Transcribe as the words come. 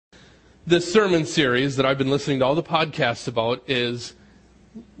This sermon series that I've been listening to all the podcasts about is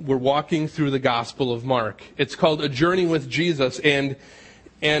we're walking through the Gospel of Mark. It's called A Journey with Jesus, and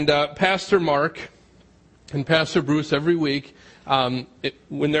Pastor Mark and Pastor Bruce every week,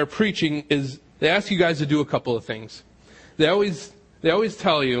 when they're preaching, they ask you guys to do a couple of things. They always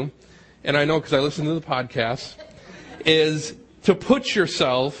tell you, and I know because I listen to the podcast, is to put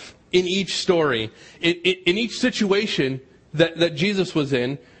yourself in each story, in each situation that Jesus was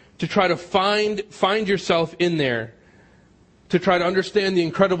in, to try to find yourself in there, to try to understand the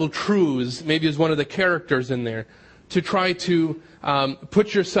incredible truths, maybe as one of the characters in there, to try to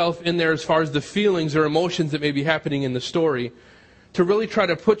put yourself in there as far as the feelings or emotions that may be happening in the story, to really try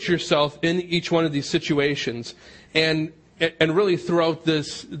to put yourself in each one of these situations. And really throughout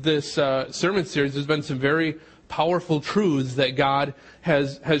this sermon series, there's been some very powerful truths that God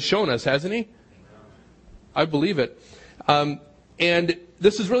has shown us, hasn't He? I believe it. And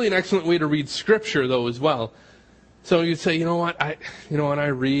this is really an excellent way to read Scripture, though, as well. So you'd say, when I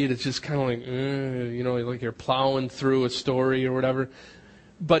read, it's just kind of like, like you're plowing through a story or whatever.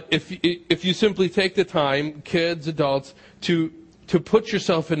 But if you simply take the time, kids, adults, to put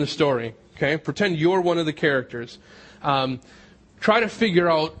yourself in the story, okay? Pretend you're one of the characters. Try to figure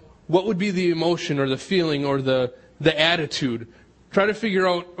out what would be the emotion or the feeling or the attitude. Try to figure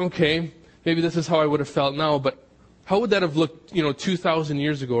out, okay, maybe this is how I would have felt now, but how would that have looked, 2,000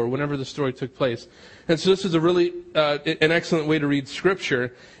 years ago or whenever the story took place? And so this is a really an excellent way to read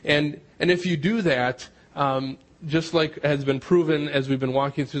Scripture. And if you do that, just like has been proven as we've been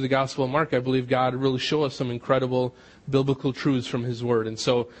walking through the Gospel of Mark, I believe God really show us some incredible biblical truths from His Word. And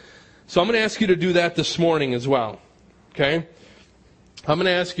so I'm going to ask you to do that this morning as well. Okay? I'm going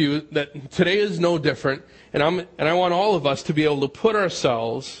to ask you that today is no different, and I want all of us to be able to put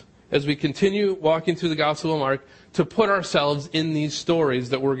ourselves, as we continue walking through the Gospel of Mark, to put ourselves in these stories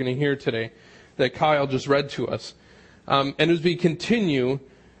that we're going to hear today, that Kyle just read to us. And as we continue,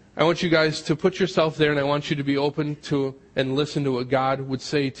 I want you guys to put yourself there, and I want you to be open to and listen to what God would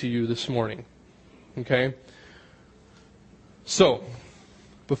say to you this morning. Okay? So,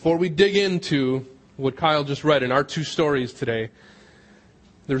 before we dig into what Kyle just read in our two stories today,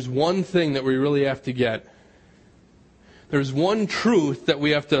 there's one thing that we really have to get. There's one truth that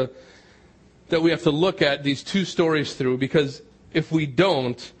we have to look at these two stories through, because if we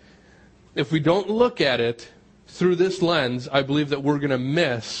don't look at it through this lens, I believe that we're going to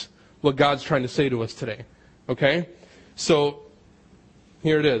miss what God's trying to say to us today. Okay? So,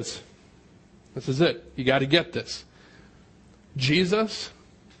 here it is. This is it. You got to get this. Jesus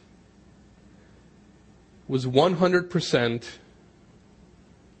was 100%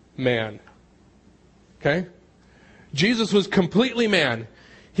 man. Okay? Jesus was completely man.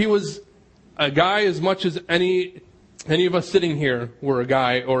 He was a guy as much as any of us sitting here were a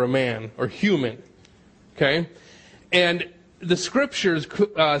guy or a man or human. Okay? And the Scriptures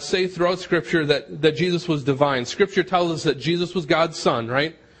say throughout Scripture that Jesus was divine. Scripture tells us that Jesus was God's Son,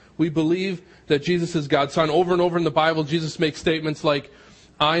 right? We believe that Jesus is God's Son. Over and over in the Bible, Jesus makes statements like,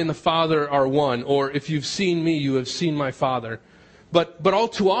 I and the Father are one, or if you've seen me, you have seen my Father. But all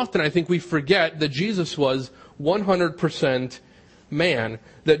too often, I think we forget that Jesus was 100% man.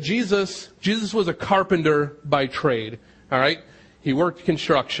 That Jesus was a carpenter by trade. All right? He worked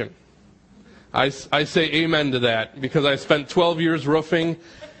construction. I say amen to that, because I spent 12 years roofing.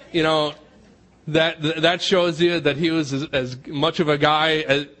 That shows you that he was as much of a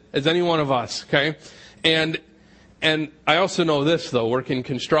guy as any one of us. Okay? And I also know this, though, working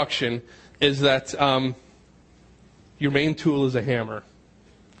construction, is that your main tool is a hammer.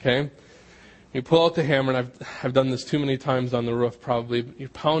 Okay? You pull out the hammer, and I've done this too many times on the roof probably. You're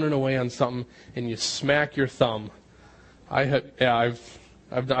pounding away on something, and you smack your thumb. I've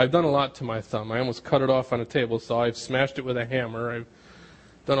done a lot to my thumb. I almost cut it off on a table, so I've smashed it with a hammer. I've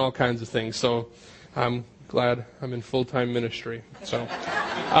done all kinds of things. So I'm glad I'm in full-time ministry. So,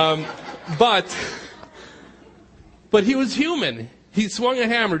 but he was human. He swung a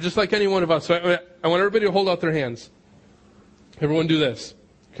hammer just like any one of us. So I want everybody to hold out their hands. Everyone do this.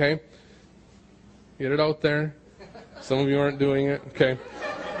 Okay? Get it out there. Some of you aren't doing it. Okay.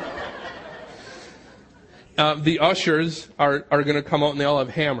 The ushers are going to come out, and they all have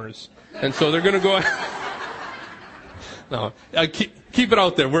hammers. And so they're going to go... No, keep it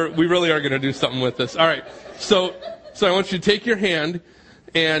out there. We really are going to do something with this. All right. So I want you to take your hand,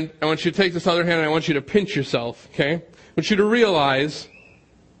 and I want you to take this other hand, and I want you to pinch yourself. Okay? I want you to realize...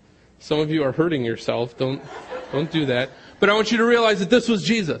 Some of you are hurting yourself. Don't do that. But I want you to realize that this was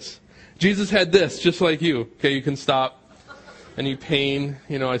Jesus. Jesus had this, just like you. Okay, you can stop. Any pain,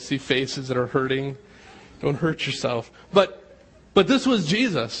 I see faces that are hurting. Don't hurt yourself. But But this was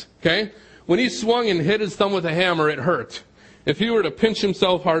Jesus, okay? When he swung and hit his thumb with a hammer, it hurt. If he were to pinch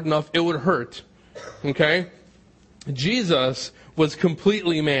himself hard enough, it would hurt, okay? Jesus was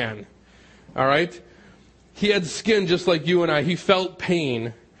completely man, all right? He had skin just like you and I. He felt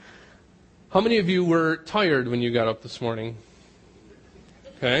pain. How many of you were tired when you got up this morning?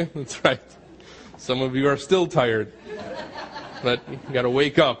 Okay, that's right. Some of you are still tired. But you got to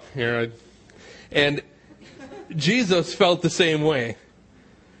wake up here. And Jesus felt the same way.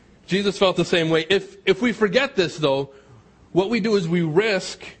 Jesus felt the same way. If we forget this, though, what we do is we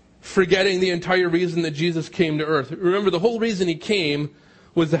risk forgetting the entire reason that Jesus came to earth. Remember, the whole reason he came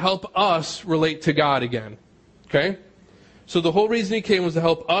was to help us relate to God again. Okay? So the whole reason he came was to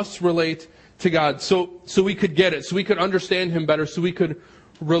help us relate to God. So we could get it. So we could understand him better. So we could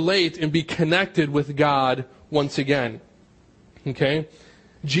relate and be connected with God once again. Okay?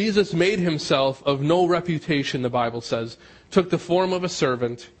 Jesus made himself of no reputation, the Bible says. Took the form of a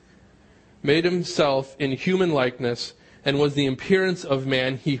servant. Made himself in human likeness. And was the appearance of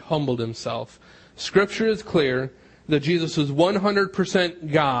man. He humbled himself. Scripture is clear that Jesus was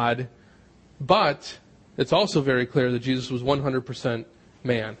 100% God. But it's also very clear that Jesus was 100%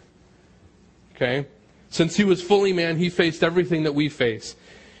 man. Okay? Since he was fully man, he faced everything that we face.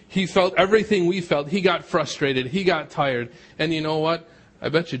 He felt everything we felt. He got frustrated. He got tired. And you know what? I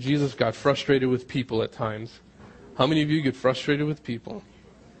bet you Jesus got frustrated with people at times. How many of you get frustrated with people?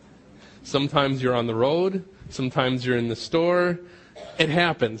 Sometimes you're on the road. Sometimes you're in the store. It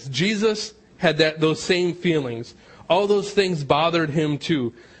happens. Jesus had those same feelings. All those things bothered him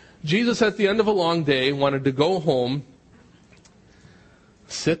too. Jesus, at the end of a long day, wanted to go home,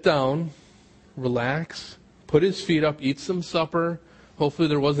 sit down, relax, put his feet up, eat some supper. Hopefully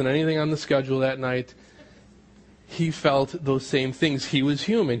there wasn't anything on the schedule that night. He felt those same things. He was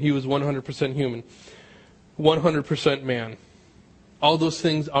human. He was 100% human. 100% man. All those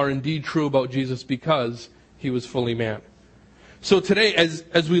things are indeed true about Jesus because he was fully man. So today,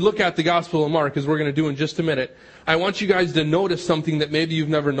 as we look at the Gospel of Mark, as we're going to do in just a minute, I want you guys to notice something that maybe you've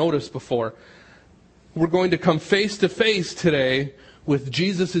never noticed before. We're going to come face to face today with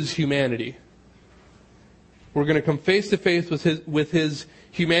Jesus' humanity. We're going to come face to face with his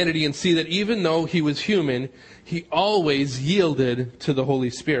humanity and see that even though he was human, he always yielded to the Holy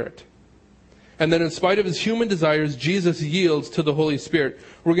Spirit. And that in spite of his human desires, Jesus yields to the Holy Spirit.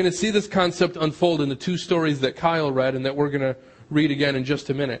 We're going to see this concept unfold in the two stories that Kyle read and that we're going to read again in just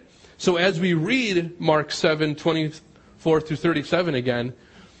a minute. So as we read Mark 7:24 through 37 again,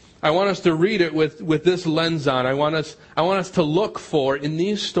 I want us to read it with this lens on. I want us to look for, in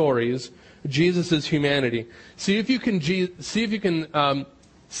these stories, Jesus' humanity. See if you can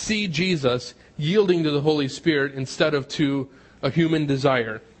see Jesus yielding to the Holy Spirit instead of to a human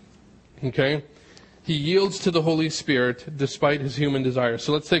desire. Okay? He yields to the Holy Spirit despite his human desire.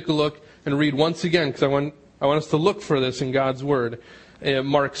 So let's take a look and read once again, because I want us to look for this in God's Word.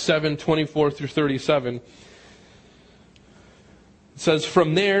 Mark 7:24 through 37. It says,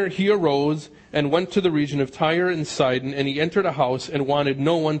 "From there he arose and went to the region of Tyre and Sidon, and he entered a house and wanted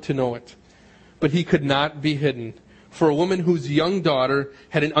no one to know it. But he could not be hidden. For a woman whose young daughter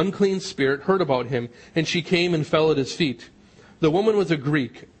had an unclean spirit heard about him, and she came and fell at his feet. The woman was a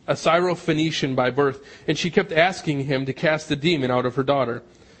Greek, a Syrophoenician by birth, and she kept asking him to cast the demon out of her daughter.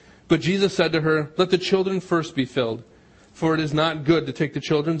 But Jesus said to her, 'Let the children first be filled, for it is not good to take the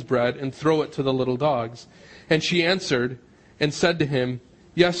children's bread and throw it to the little dogs.' And she answered and said to him,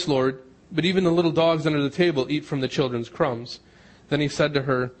 'Yes, Lord, but even the little dogs under the table eat from the children's crumbs.' Then he said to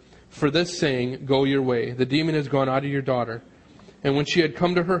her, 'For this saying, go your way. The demon has gone out of your daughter.' And when she had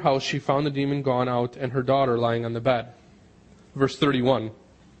come to her house, she found the demon gone out and her daughter lying on the bed." Verse 31.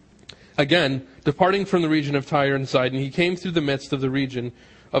 "Again, departing from the region of Tyre and Sidon, he came through the midst of the region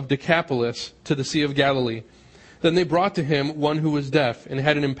of Decapolis to the Sea of Galilee. Then they brought to him one who was deaf and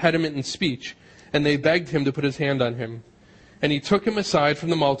had an impediment in speech, and they begged him to put his hand on him. And he took him aside from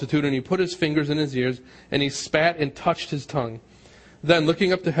the multitude, and he put his fingers in his ears, and he spat and touched his tongue. Then,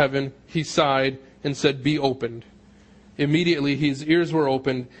 looking up to heaven, he sighed and said, 'Be opened.' Immediately his ears were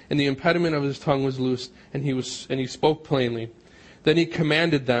opened, and the impediment of his tongue was loosed, and he spoke plainly. Then he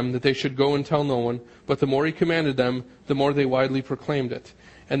commanded them that they should go and tell no one, but the more he commanded them, the more they widely proclaimed it.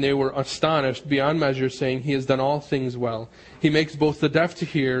 And they were astonished beyond measure, saying, 'He has done all things well. He makes both the deaf to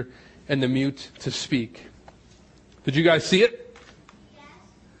hear and the mute to speak.'" Did you guys see it?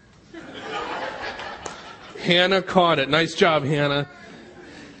 Yes. Hannah caught it. Nice job, Hannah.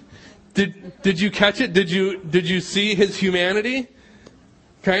 Did you catch it? Did you see his humanity?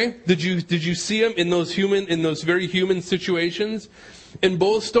 Okay? Did you see him in those very human situations? In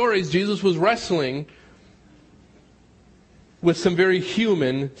both stories, Jesus was wrestling with some very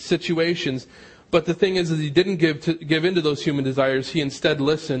human situations. But the thing is he didn't give into those human desires. He instead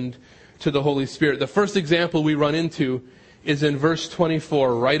listened to the Holy Spirit. The first example we run into is in verse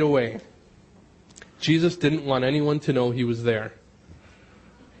 24, right away. Jesus didn't want anyone to know he was there.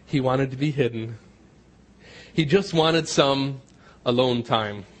 He wanted to be hidden. He just wanted some alone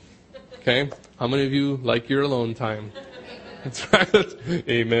time. Okay? How many of you like your alone time? That's right.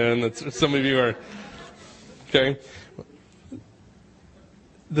 Amen. That's, some of you are. Okay?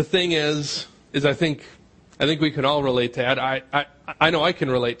 The thing is I think we can all relate to that. I know I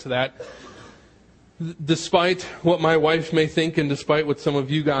can relate to that. Despite what my wife may think and despite what some of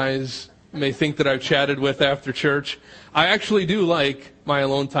you guys may think that I've chatted with after church, I actually do like my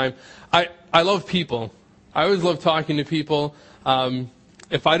alone time. I love people. I always love talking to people.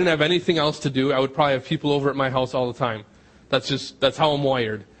 If I didn't have anything else to do, I would probably have people over at my house all the time. That's how I'm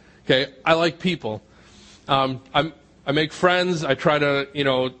wired. Okay? I like people. I make friends. I try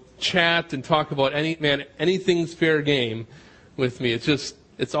to, chat and talk about anything's fair game with me.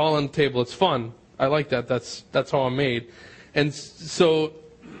 It's all on the table. It's fun. I like that. That's how I'm made. And so,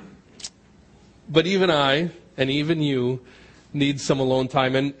 but even I, and even you, need some alone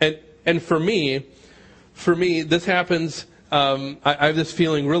time. And for me, this happens, I have this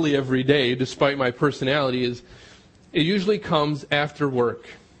feeling really every day, despite my personality, is it usually comes after work.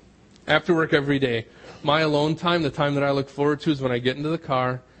 After work every day. My alone time, the time that I look forward to, is when I get into the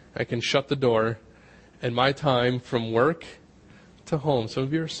car, I can shut the door, and my time from work to home. Some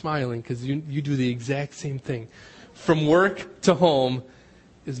of you are smiling because you do the exact same thing. From work to home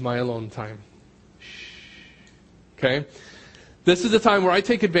is my alone time. Okay? This is the time where I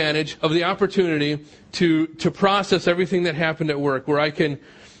take advantage of the opportunity to process everything that happened at work, where I can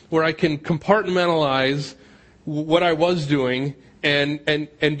compartmentalize what I was doing and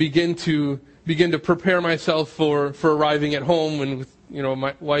begin to prepare myself for arriving at home and with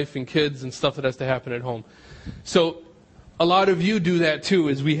my wife and kids and stuff that has to happen at home. So a lot of you do that too,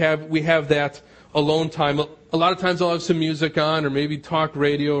 is we have that alone time. A lot of times I'll have some music on or maybe talk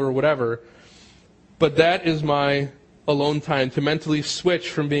radio or whatever. But that is my alone time, to mentally switch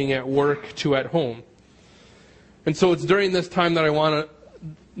from being at work to at home. And so it's during this time that I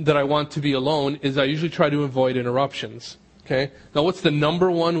want to be alone, is I usually try to avoid interruptions. Okay? Now what's the number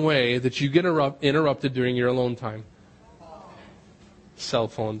one way that you get interrupted during your alone time? Cell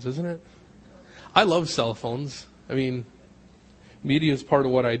phones, isn't it? I love cell phones. I mean, media is part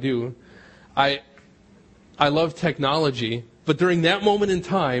of what I do. I love technology, but during that moment in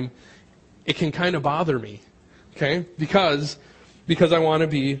time, it can kind of bother me. Okay? Because I want to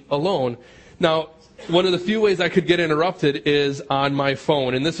be alone. Now, one of the few ways I could get interrupted is on my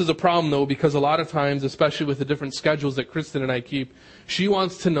phone. And this is a problem, though, because a lot of times, especially with the different schedules that Kristen and I keep, she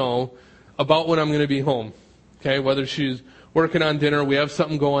wants to know about when I'm going to be home. Okay? Whether she's working on dinner, we have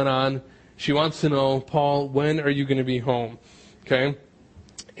something going on. She wants to know, Paul, when are you going to be home? Okay?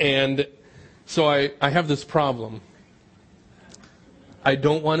 And so I have this problem. I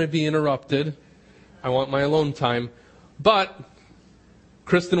don't want to be interrupted. I want my alone time. But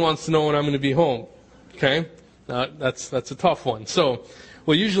Kristen wants to know when I'm going to be home. Okay? That's a tough one. So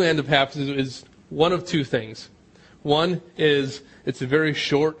what usually ends up happening is one of two things. One is it's a very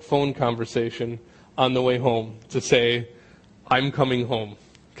short phone conversation on the way home to say, I'm coming home.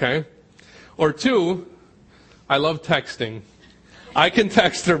 Okay? Or two, I love texting. I can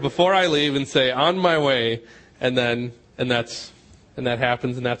text her before I leave and say, on my way, and that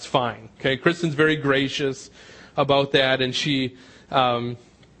happens, and that's fine. Okay? Kristen's very gracious about that, and she's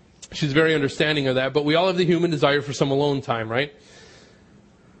very understanding of that, but we all have the human desire for some alone time, right?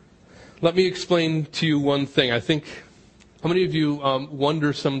 Let me explain to you one thing. I think, how many of you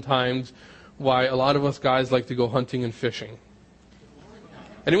wonder sometimes why a lot of us guys like to go hunting and fishing?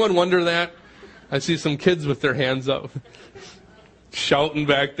 Anyone wonder that? I see some kids with their hands up, shouting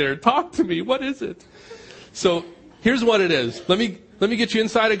back there, talk to me, what is it? So, here's what it is. Let me get you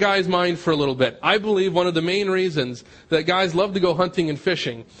inside a guy's mind for a little bit. I believe one of the main reasons that guys love to go hunting and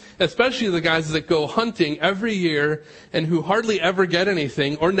fishing, especially the guys that go hunting every year and who hardly ever get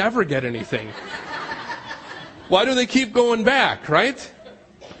anything or never get anything. Why do they keep going back, right?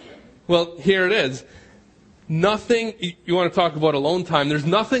 Well, here it is. Nothing, you want to talk about alone time, there's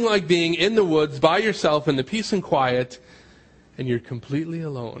nothing like being in the woods by yourself in the peace and quiet, and you're completely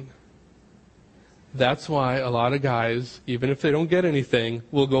alone. That's why a lot of guys, even if they don't get anything,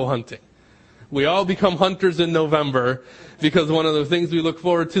 will go hunting. We all become hunters in November because one of the things we look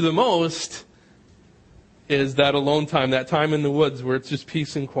forward to the most is that alone time, that time in the woods where it's just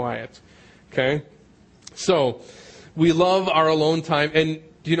peace and quiet. Okay? So, we love our alone time, and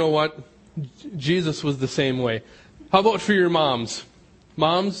do you know what? Jesus was the same way. How about for your moms?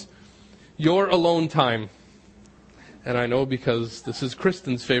 Moms, your alone time. And I know because this is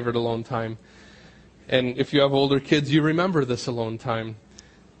Kristen's favorite alone time. And if you have older kids, you remember this alone time.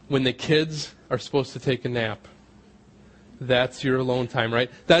 When the kids are supposed to take a nap. That's your alone time,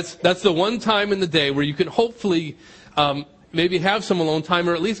 right? That's the one time in the day where you can hopefully maybe have some alone time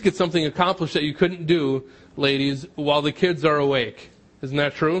or at least get something accomplished that you couldn't do, ladies, while the kids are awake. Isn't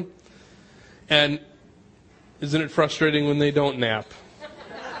that true? And isn't it frustrating when they don't nap?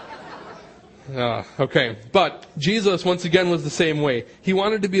 Okay. But Jesus, once again, was the same way. He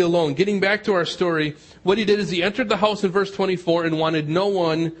wanted to be alone. Getting back to our story, what he did is he entered the house in verse 24 and wanted no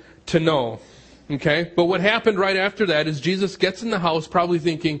one to know. Okay? But what happened right after that is Jesus gets in the house probably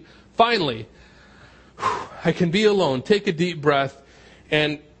thinking, finally, I can be alone. Take a deep breath.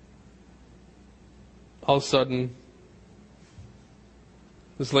 And all of a sudden,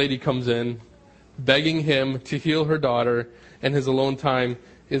 this lady comes in, begging him to heal her daughter, and his alone time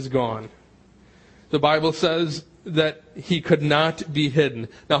is gone. The Bible says that he could not be hidden.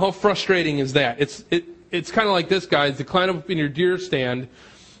 Now, how frustrating is that? It's kind of like this, guys. To climb up in your deer stand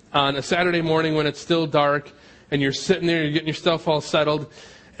on a Saturday morning when it's still dark, and you're sitting there, you're getting yourself all settled,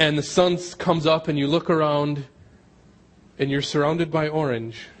 and the sun comes up, and you look around, and you're surrounded by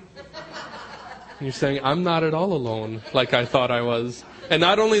orange. And you're saying, I'm not at all alone like I thought I was. And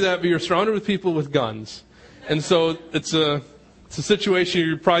not only that, but you're surrounded with people with guns. And so it's a situation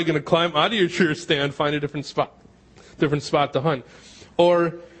you're probably going to climb out of your deer stand, find a different spot to hunt.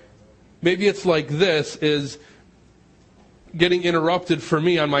 Or maybe it's like this, is getting interrupted for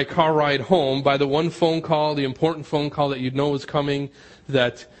me on my car ride home by the one phone call, the important phone call that you know is coming,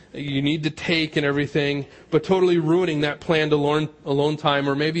 that you need to take and everything, but totally ruining that planned alone time.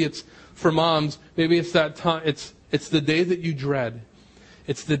 Or maybe it's for moms, maybe it's that time, it's the day that you dread.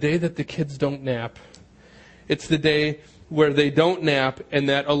 It's the day that the kids don't nap. It's the day where they don't nap and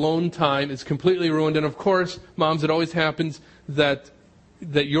that alone time is completely ruined. And of course, moms, it always happens that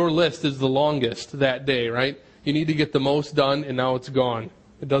your list is the longest that day, right? You need to get the most done and now it's gone.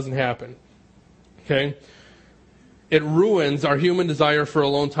 It doesn't happen. Okay? It ruins our human desire for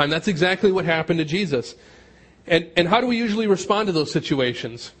alone time. That's exactly what happened to Jesus. And how do we usually respond to those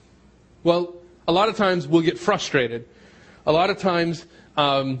situations? Well, a lot of times we'll get frustrated. A lot of times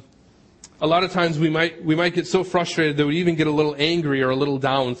we might get so frustrated that we even get a little angry or a little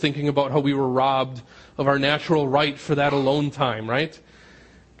down, thinking about how we were robbed of our natural right for that alone time, right?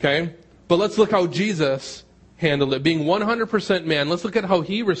 Okay? But let's look how Jesus handled it. Being 100% man, let's look at how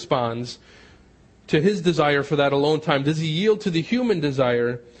he responds to his desire for that alone time. Does he yield to the human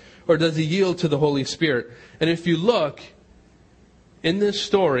desire, or does he yield to the Holy Spirit? And if you look in this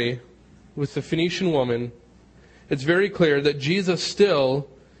story with the Phoenician woman, it's very clear that Jesus still,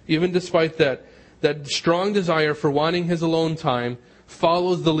 even despite that strong desire for wanting his alone time,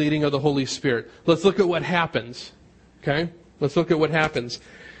 follows the leading of the Holy Spirit. Let's look at what happens. Okay? Let's look at what happens.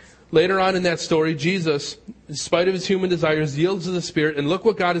 Later on in that story, Jesus, in spite of his human desires, yields to the Spirit, and look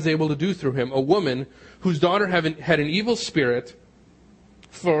what God is able to do through him. A woman whose daughter had an evil spirit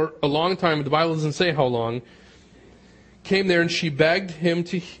for a long time, the Bible doesn't say how long, came there and she begged him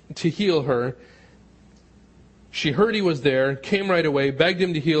to heal her. She heard he was there, came right away, begged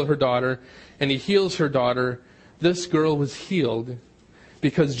him to heal her daughter, and he heals her daughter. This girl was healed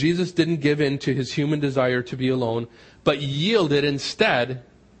because Jesus didn't give in to his human desire to be alone, but yielded instead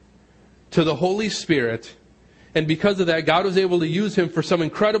to the Holy Spirit. And because of that, God was able to use him for some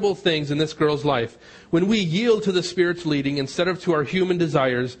incredible things in this girl's life. When we yield to the Spirit's leading instead of to our human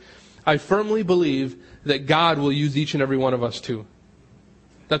desires, I firmly believe that God will use each and every one of us too.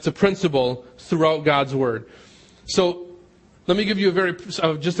 That's a principle throughout God's Word. So let me give you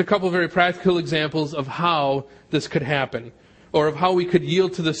just a couple of very practical examples of how this could happen, or of how we could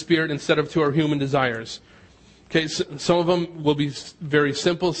yield to the Spirit instead of to our human desires. Okay, so some of them will be very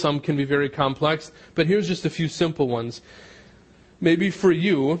simple, some can be very complex, but here's just a few simple ones. Maybe for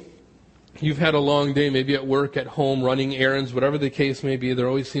you, you've had a long day, maybe at work, at home, running errands, whatever the case may be. There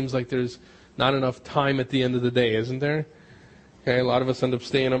always seems like there's not enough time at the end of the day, isn't there? Okay, a lot of us end up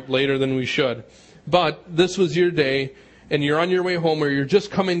staying up later than we should. But this was your day, and you're on your way home, or you're just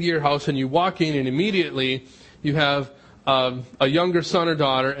coming to your house, and you walk in, and immediately you have a younger son or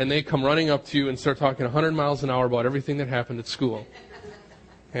daughter, and they come running up to you and start talking 100 miles an hour about everything that happened at school.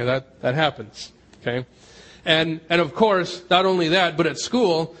 Okay, that happens. Okay, and of course, not only that, but at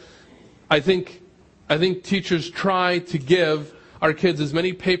school, I think teachers try to give our kids as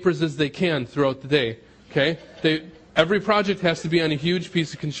many papers as they can throughout the day. Okay, every project has to be on a huge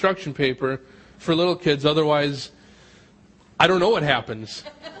piece of construction paper for little kids, otherwise I don't know what happens.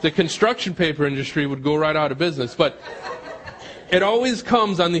 The construction paper industry would go right out of business. But it always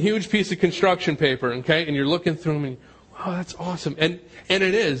comes on the huge piece of construction paper, okay? And you're looking through them and, wow, that's awesome. And it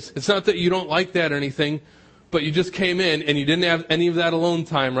is. It's not that you don't like that or anything, but you just came in and you didn't have any of that alone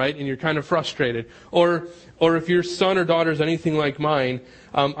time, right? And you're kind of frustrated. Or if your son or daughter is anything like mine,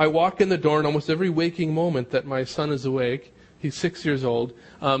 I walk in the door and almost every waking moment that my son is awake, he's 6 years old,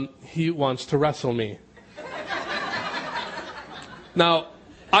 he wants to wrestle me. Now,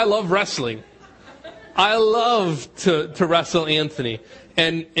 I love wrestling. I love to wrestle Anthony.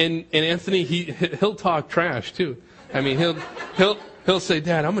 And Anthony, he'll talk trash too. I mean, he'll say,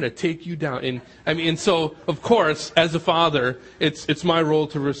 Dad, I'm going to take you down. And so, of course, as a father, it's my role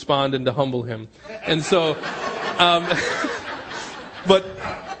to respond and to humble him. And so,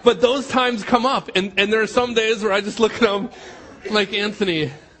 but those times come up, and there are some days where I just look at him like,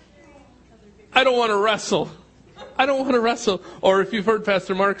 Anthony, I don't want to wrestle. I don't want to wrestle. Or if you've heard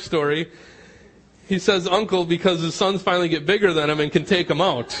Pastor Mark's story, he says uncle because his sons finally get bigger than him and can take him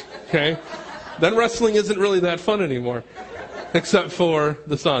out. Okay? Then wrestling isn't really that fun anymore. Except for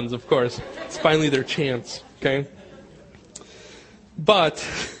the sons, of course. It's finally their chance. Okay? But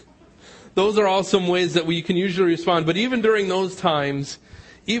those are all some ways that we can usually respond. But even during those times,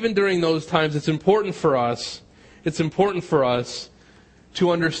 it's important for us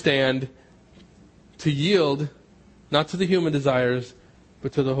to understand, to yield, not to the human desires,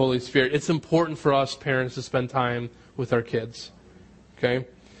 but to the Holy Spirit. It's important for us parents to spend time with our kids. Okay?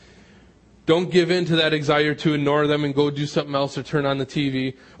 Don't give in to that desire to ignore them and go do something else or turn on the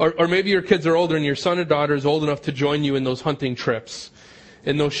TV. Or maybe your kids are older and your son or daughter is old enough to join you in those hunting trips,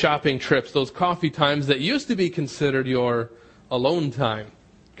 in those shopping trips, those coffee times that used to be considered your alone time.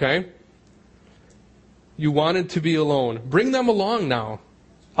 Okay? You wanted to be alone. Bring them along now.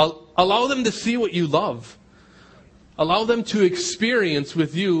 Allow them to see what you love. Allow them to experience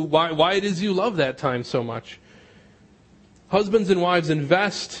with you why it is you love that time so much. Husbands and wives,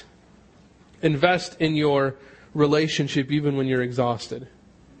 invest in your relationship even when you're exhausted.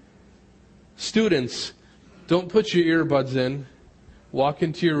 Students, don't put your earbuds in. Walk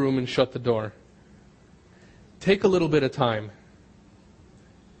into your room and shut the door. Take a little bit of time.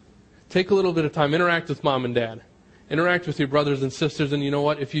 Take a little bit of time. Interact with mom and dad. Interact with your brothers and sisters. And you know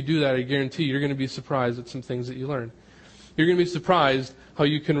what? If you do that, I guarantee you're going to be surprised at some things that you learn. You're going to be surprised how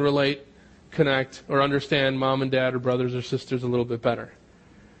you can relate, connect, or understand mom and dad or brothers or sisters a little bit better.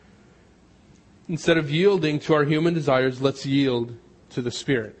 Instead of yielding to our human desires, let's yield to the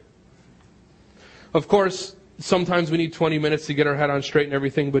Spirit. Of course, sometimes we need 20 minutes to get our head on straight and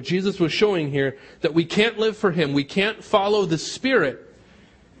everything, but Jesus was showing here that we can't live for Him. We can't follow the Spirit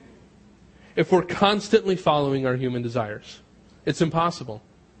if we're constantly following our human desires. It's impossible.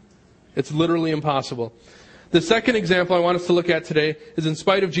 It's literally impossible. The second example I want us to look at today is in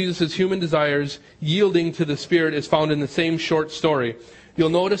spite of Jesus' human desires, yielding to the Spirit is found in the same short story. You'll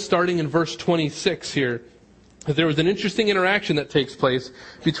notice starting in verse 26 here, that there was an interesting interaction that takes place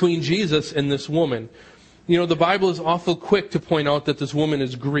between Jesus and this woman. You know, the Bible is awful quick to point out that this woman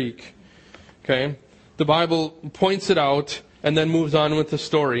is Greek. Okay? The Bible points it out and then moves on with the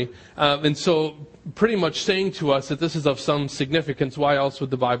story. And so pretty much saying to us that this is of some significance, why else would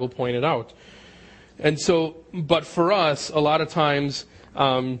the Bible point it out? And so, but for us, a lot of times,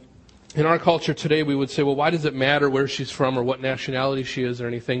 in our culture today, we would say, well, why does it matter where she's from or what nationality she is or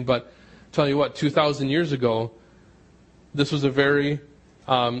anything? But I'll tell you what, 2,000 years ago, this was a very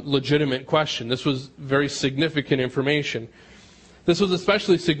legitimate question. This was very significant information. This was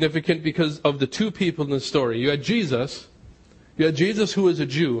especially significant because of the two people in the story. You had Jesus who was a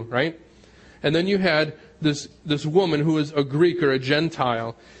Jew, right? And then you had this woman who was a Greek or a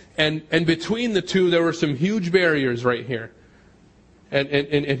Gentile. And between the two, there were some huge barriers right here. And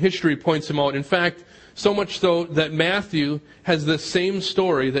history points them out. In fact, so much so that Matthew has the same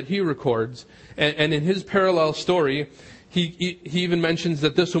story that he records. And in his parallel story, he even mentions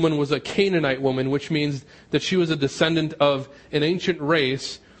that this woman was a Canaanite woman, which means that she was a descendant of an ancient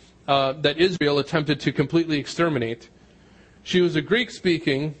race that Israel attempted to completely exterminate. She was a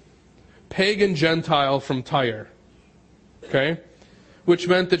Greek-speaking, pagan Gentile from Tyre. Okay? Which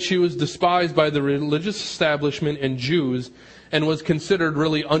meant that she was despised by the religious establishment and Jews and was considered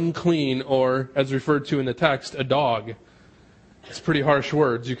really unclean, or, as referred to in the text, a dog. It's pretty harsh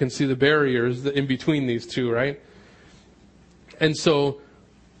words. You can see the barriers in between these two, right? And so,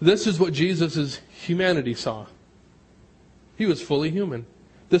 this is what Jesus' humanity saw. He was fully human.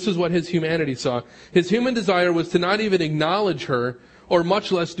 This is what his humanity saw. His human desire was to not even acknowledge her, or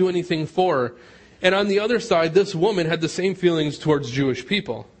much less do anything for her. And on the other side, this woman had the same feelings towards Jewish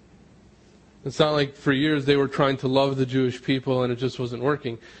people. It's not like for years they were trying to love the Jewish people and it just wasn't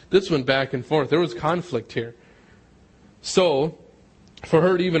working. This went back and forth. There was conflict here. So, for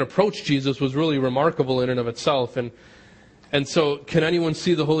her to even approach Jesus was really remarkable in and of itself. And so, can anyone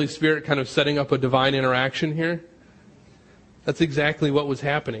see the Holy Spirit kind of setting up a divine interaction here? That's exactly what was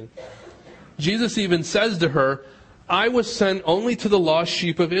happening. Jesus even says to her, I was sent only to the lost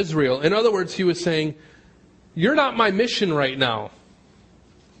sheep of Israel. In other words, he was saying, you're not my mission right now.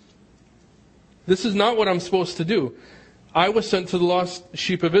 This is not what I'm supposed to do. I was sent to the lost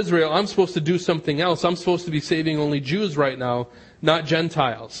sheep of Israel. I'm supposed to do something else. I'm supposed to be saving only Jews right now, not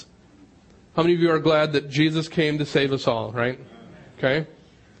Gentiles. How many of you are glad that Jesus came to save us all, right? Okay?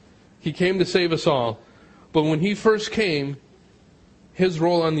 He came to save us all. But when he first came, his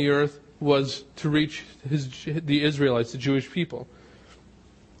role on the earth was to reach the Israelites, the Jewish people.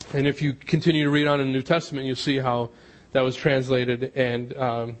 And if you continue to read on in the New Testament, you'll see how that was translated, and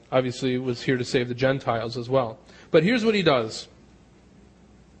obviously was here to save the Gentiles as well. But here's what he does.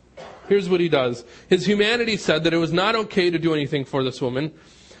 Here's what he does. His humanity said that it was not okay to do anything for this woman,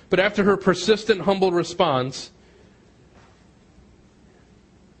 but after her persistent, humble response,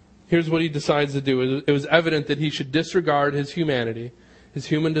 here's what he decides to do. It was evident that he should disregard his humanity, his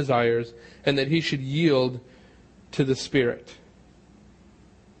human desires, and that he should yield to the Spirit.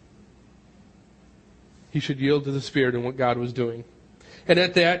 He should yield to the Spirit in what God was doing. And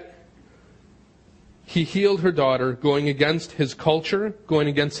at that, he healed her daughter, going against his culture, going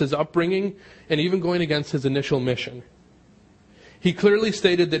against his upbringing, and even going against his initial mission. He clearly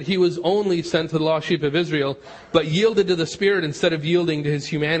stated that he was only sent to the lost sheep of Israel, but yielded to the Spirit instead of yielding to his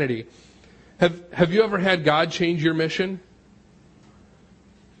humanity. Have you ever had God change your mission?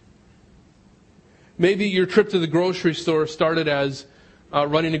 Maybe your trip to the grocery store started as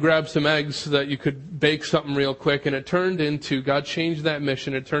running to grab some eggs so that you could bake something real quick, and it turned into, God changed that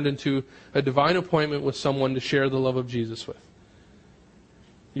mission, it turned into a divine appointment with someone to share the love of Jesus with.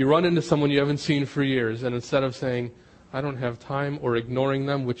 You run into someone you haven't seen for years, and instead of saying, I don't have time, or ignoring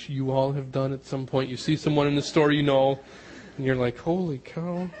them, which you all have done at some point, you see someone in the store you know, and you're like, holy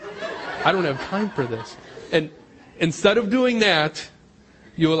cow, I don't have time for this. And instead of doing that,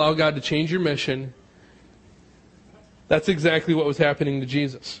 you allow God to change your mission. That's exactly what was happening to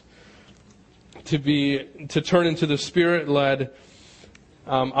Jesus. To turn into the Spirit-led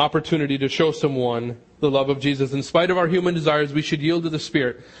opportunity to show someone the love of Jesus. In spite of our human desires, we should yield to the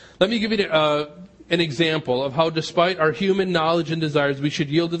Spirit. Let me give you an example of how, despite our human knowledge and desires, we should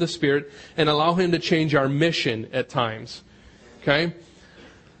yield to the Spirit and allow Him to change our mission at times. Okay?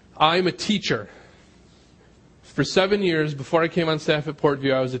 I'm a teacher. For 7 years, before I came on staff at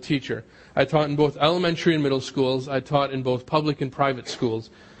Portview, I was a teacher. I taught in both elementary and middle schools. I taught in both public and private schools.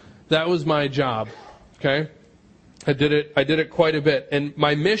 That was my job. Okay? I did it quite a bit. And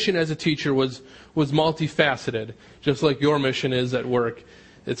my mission as a teacher was multifaceted, just like your mission is at work.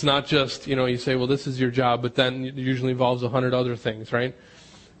 It's not just, you say, well, this is your job, but then it usually involves 100 other things, right?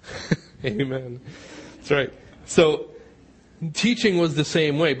 Amen. That's right. So, teaching was the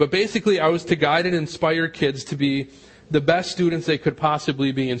same way. But basically, I was to guide and inspire kids to be the best students they could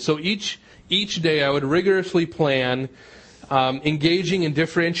possibly be. And so each day I would rigorously plan engaging in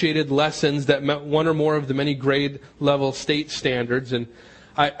differentiated lessons that met one or more of the many grade level state standards. And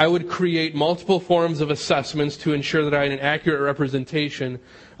I would create multiple forms of assessments to ensure that I had an accurate representation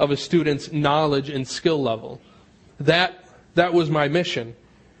of a student's knowledge and skill level. That was my mission.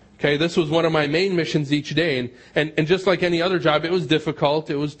 Okay, this was one of my main missions each day. And just like any other job, it was difficult,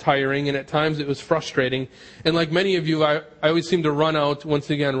 it was tiring, and at times it was frustrating. And like many of you, I always seem to run out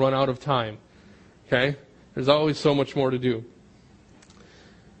of time. Okay? There's always so much more to do.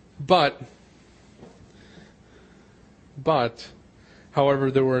 But,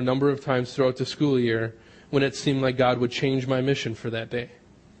 however, there were a number of times throughout the school year when it seemed like God would change my mission for that day.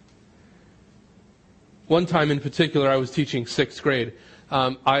 One time in particular, I was teaching 6th grade.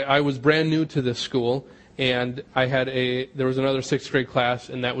 I was brand new to this school, and there was another 6th grade class,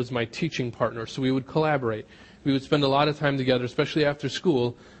 and that was my teaching partner. So we would collaborate. We would spend a lot of time together, especially after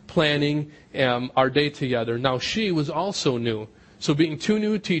school, planning our day together. Now, she was also new. So being 2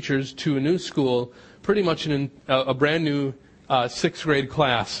 new teachers to a new school, pretty much a brand new 6th grade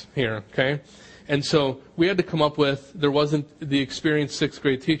class here, okay? And so we had to come up with, there wasn't the experienced 6th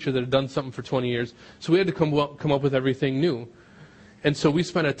grade teacher that had done something for 20 years, so we had to come up with everything new. And so we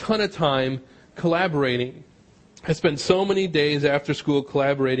spent a ton of time collaborating. I spent so many days after school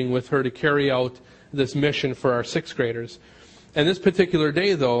collaborating with her to carry out this mission for our 6th graders. And this particular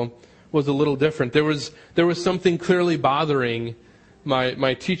day, though, was a little different. There was something clearly bothering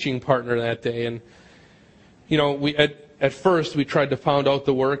my teaching partner that day. And, we at first we tried to pound out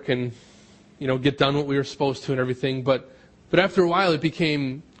the work, and get done what we were supposed to and everything. But after a while, it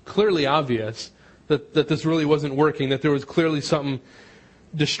became clearly obvious that this really wasn't working, that there was clearly something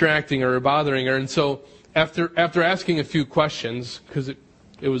distracting her or bothering her. And so after asking a few questions, because it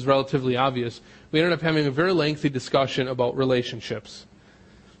was relatively obvious, we ended up having a very lengthy discussion about relationships.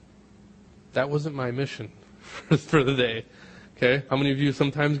 That wasn't my mission for the day. Okay? How many of you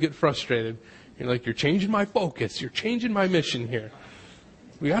sometimes get frustrated? You're like, you're changing my focus. You're changing my mission here.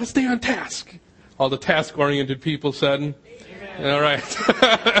 We got to stay on task. All the task-oriented people said. Amen. All right.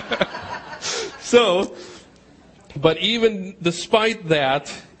 But even despite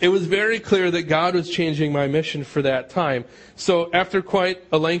that, it was very clear that God was changing my mission for that time. So after quite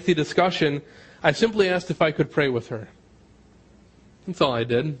a lengthy discussion, I simply asked if I could pray with her. That's all I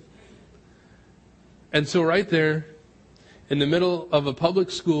did. And so right there, in the middle of a public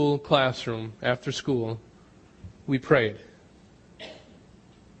school classroom, after school, we prayed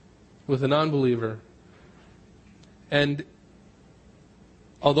with a non-believer. And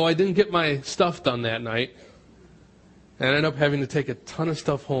although I didn't get my stuff done that night, and I ended up having to take a ton of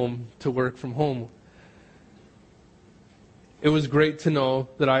stuff home to work from home, it was great to know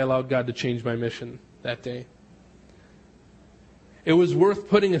that I allowed God to change my mission that day. It was worth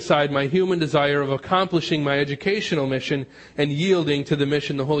putting aside my human desire of accomplishing my educational mission and yielding to the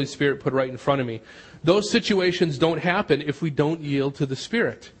mission the Holy Spirit put right in front of me. Those situations don't happen if we don't yield to the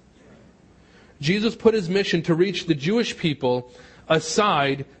Spirit. Jesus put his mission to reach the Jewish people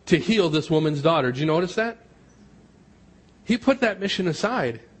aside to heal this woman's daughter. Did you notice that? He put that mission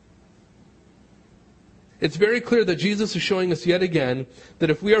aside. It's very clear that Jesus is showing us yet again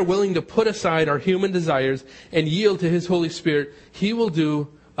that if we are willing to put aside our human desires and yield to his Holy Spirit, he will do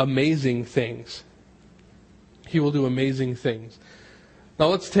amazing things. He will do amazing things. Now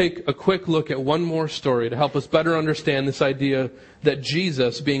let's take a quick look at one more story to help us better understand this idea that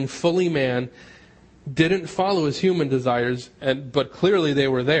Jesus, being fully man, didn't follow his human desires, but clearly they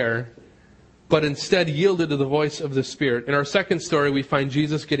were there, but instead yielded to the voice of the Spirit. In our second story, we find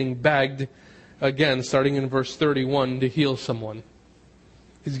Jesus getting begged, again, starting in verse 31, to heal someone.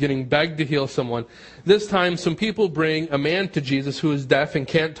 He's getting begged to heal someone. This time, some people bring a man to Jesus who is deaf and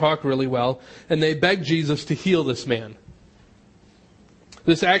can't talk really well, and they beg Jesus to heal this man.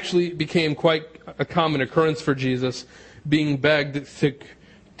 This actually became quite a common occurrence for Jesus, being begged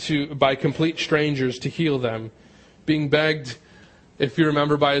by complete strangers to heal them. Being begged, if you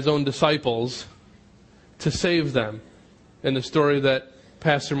remember, by his own disciples to save them. In the story that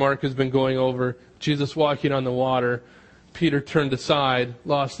Pastor Mark has been going over, Jesus walking on the water, Peter turned aside,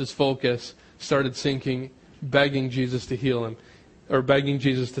 lost his focus, started sinking, begging Jesus to heal him, or begging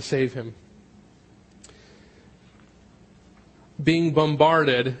Jesus to save him. Being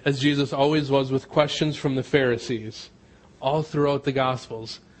bombarded, as Jesus always was, with questions from the Pharisees, all throughout the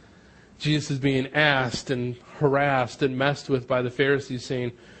Gospels. Jesus is being asked and harassed and messed with by the Pharisees,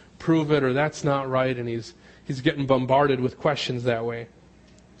 saying, prove it, or that's not right, and he's getting bombarded with questions that way.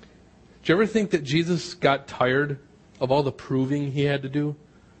 Do you ever think that Jesus got tired of all the proving he had to do?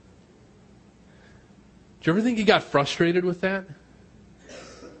 Do you ever think he got frustrated with that?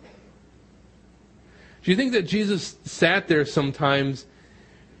 Do you think that Jesus sat there sometimes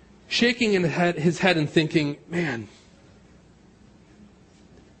shaking his head and thinking, man,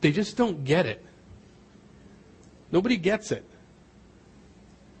 they just don't get it. Nobody gets it.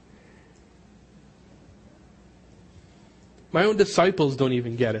 My own disciples don't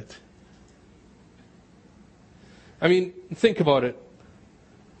even get it. I mean, think about it.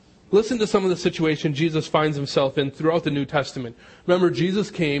 Listen to some of the situations Jesus finds himself in throughout the New Testament. Remember, Jesus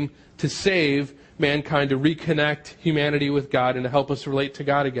came to save mankind, to reconnect humanity with God, and to help us relate to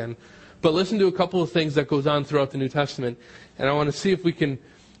God again. But listen to a couple of things that goes on throughout the New Testament, and I want to see if we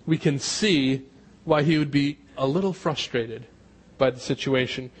can see why he would be a little frustrated by the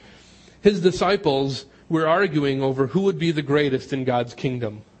situation. His disciples were arguing over who would be the greatest in God's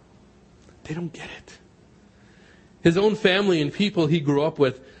kingdom. They don't get it. His own family and people he grew up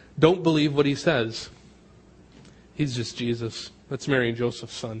with don't believe what he says. He's just Jesus. That's Mary and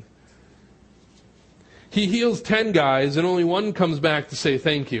Joseph's son. He heals 10 guys and only one comes back to say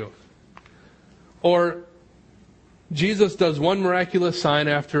thank you. Or Jesus does one miraculous sign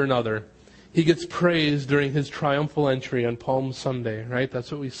after another. He gets praised during his triumphal entry on Palm Sunday, right?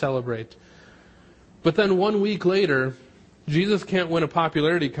 That's what we celebrate. But then 1 week later, Jesus can't win a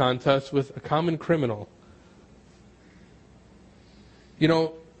popularity contest with a common criminal. You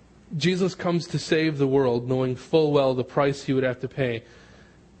know, Jesus comes to save the world, knowing full well the price he would have to pay.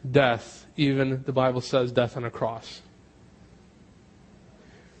 Death, even the Bible says death on a cross.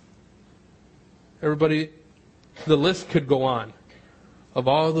 Everybody, the list could go on. of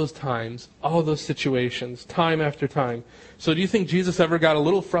all those times, all those situations, time after time. So do you think Jesus ever got a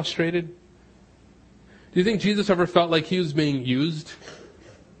little frustrated? Do you think Jesus ever felt like he was being used,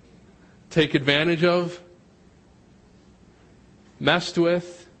 taken advantage of, messed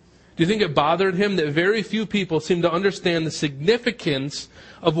with? Do you think it bothered him that very few people seemed to understand the significance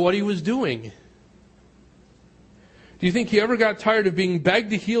of what he was doing? Do you think he ever got tired of being begged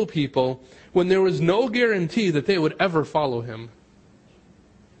to heal people when there was no guarantee that they would ever follow him?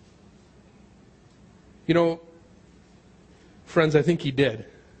 You know, friends, I think he did.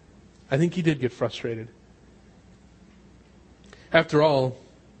 I think he did get frustrated. After all,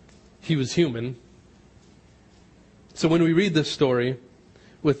 he was human. So when we read this story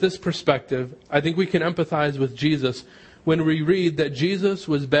with this perspective, I think we can empathize with Jesus when we read that Jesus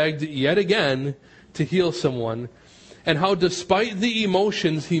was begged yet again to heal someone, and how despite the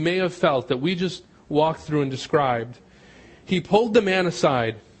emotions he may have felt that we just walked through and described, he pulled the man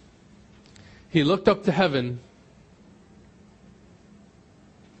aside. He looked up to heaven,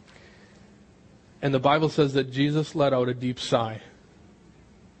 and the Bible says that Jesus let out a deep sigh.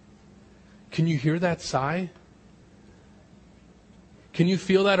 Can you hear that sigh? Can you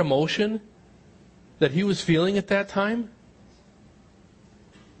feel that emotion that he was feeling at that time?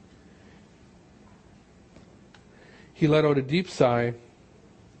 He let out a deep sigh,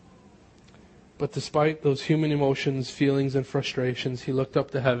 but despite those human emotions, feelings, and frustrations, he looked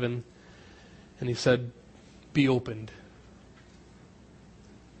up to heaven and he said, "Be opened."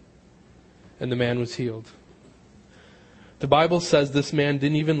 And the man was healed. The Bible says this man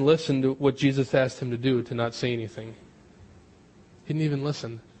didn't even listen to what Jesus asked him to do, to not say anything. He didn't even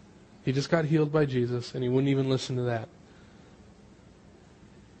listen. He just got healed by Jesus, and he wouldn't even listen to that.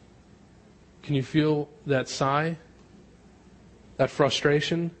 Can you feel that sigh? That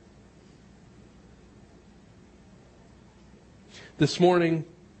frustration? This morning,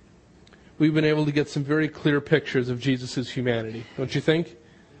 we've been able to get some very clear pictures of Jesus' humanity, don't you think?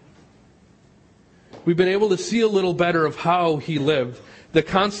 We've been able to see a little better of how he lived. The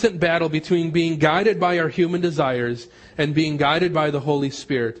constant battle between being guided by our human desires and being guided by the Holy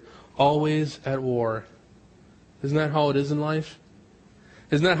Spirit, always at war. Isn't that how it is in life?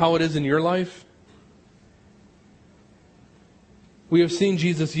 Isn't that how it is in your life? We have seen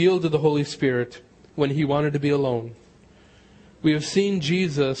Jesus yield to the Holy Spirit when he wanted to be alone. We have seen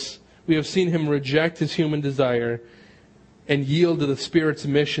him reject his human desire and yield to the Spirit's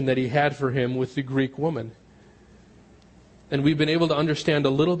mission that he had for him with the Greek woman. And we've been able to understand a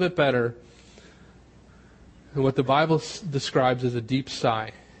little bit better what the Bible describes as a deep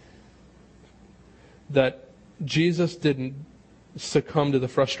sigh. That Jesus didn't succumb to the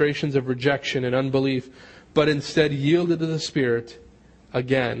frustrations of rejection and unbelief, but instead yielded to the Spirit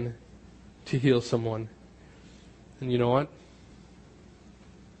again to heal someone. And you know what?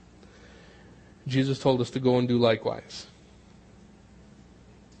 Jesus told us to go and do likewise.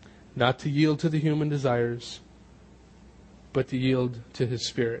 Not to yield to the human desires, but to yield to his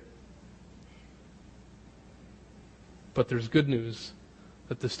Spirit. But there's good news,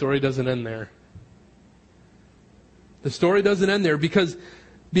 that the story doesn't end there. The story doesn't end there because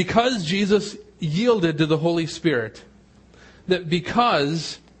Jesus yielded to the Holy Spirit. That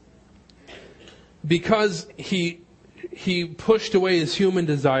because he pushed away his human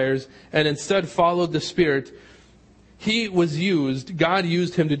desires and instead followed the Spirit, God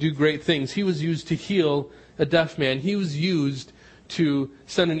used him to do great things. He was used to heal a deaf man. He was used to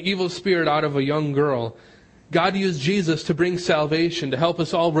send an evil spirit out of a young girl. God used Jesus to bring salvation, to help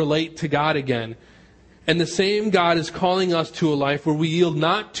us all relate to God again. And the same God is calling us to a life where we yield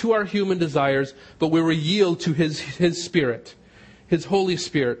not to our human desires, but where we yield to His Spirit, His Holy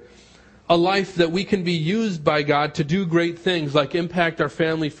Spirit. A life that we can be used by God to do great things, like impact our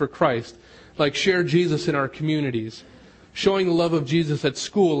family for Christ, like share Jesus in our communities, showing the love of Jesus at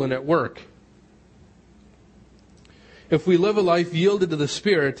school and at work. If we live a life yielded to the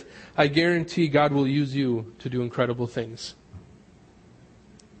Spirit, I guarantee God will use you to do incredible things.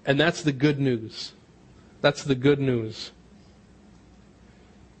 And that's the good news. That's the good news.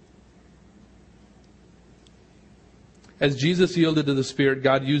 As Jesus yielded to the Spirit,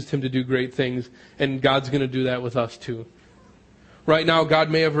 God used him to do great things, and God's going to do that with us too. Right now,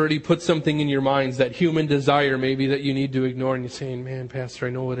 God may have already put something in your minds, that human desire maybe that you need to ignore, and you're saying, "Man, Pastor, I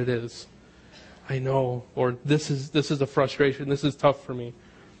know what it is. I know." Or this is a frustration. This is tough for me.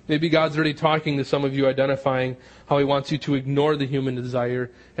 Maybe God's already talking to some of you, identifying how He wants you to ignore the human desire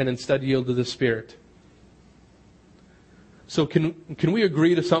and instead yield to the Spirit. So can we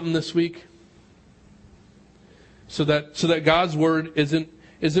agree to something this week? So that God's Word isn't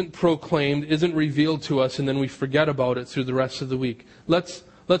isn't proclaimed, isn't revealed to us, and then we forget about it through the rest of the week. Let's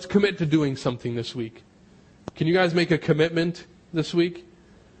commit to doing something this week. Can you guys make a commitment this week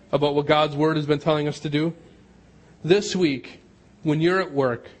about what God's Word has been telling us to do? This week, when you're at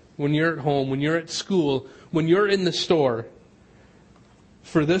work, when you're at home, when you're at school, when you're in the store,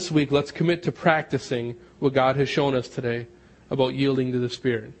 for this week, let's commit to practicing what God has shown us today about yielding to the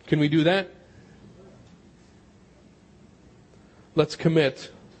Spirit. Can we do that? Let's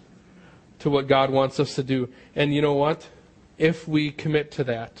commit to what God wants us to do. And you know what? If we commit to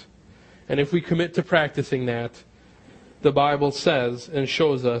that, and if we commit to practicing that, the Bible says and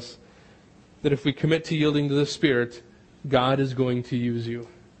shows us that if we commit to yielding to the Spirit, God is going to use you.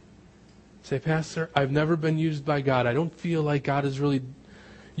 Say, Pastor, I've never been used by God. I don't feel like God has really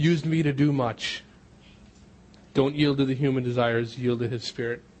used me to do much. Don't yield to the human desires. Yield to His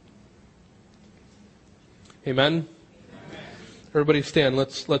Spirit. Amen? Everybody stand.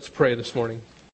 Let's pray this morning.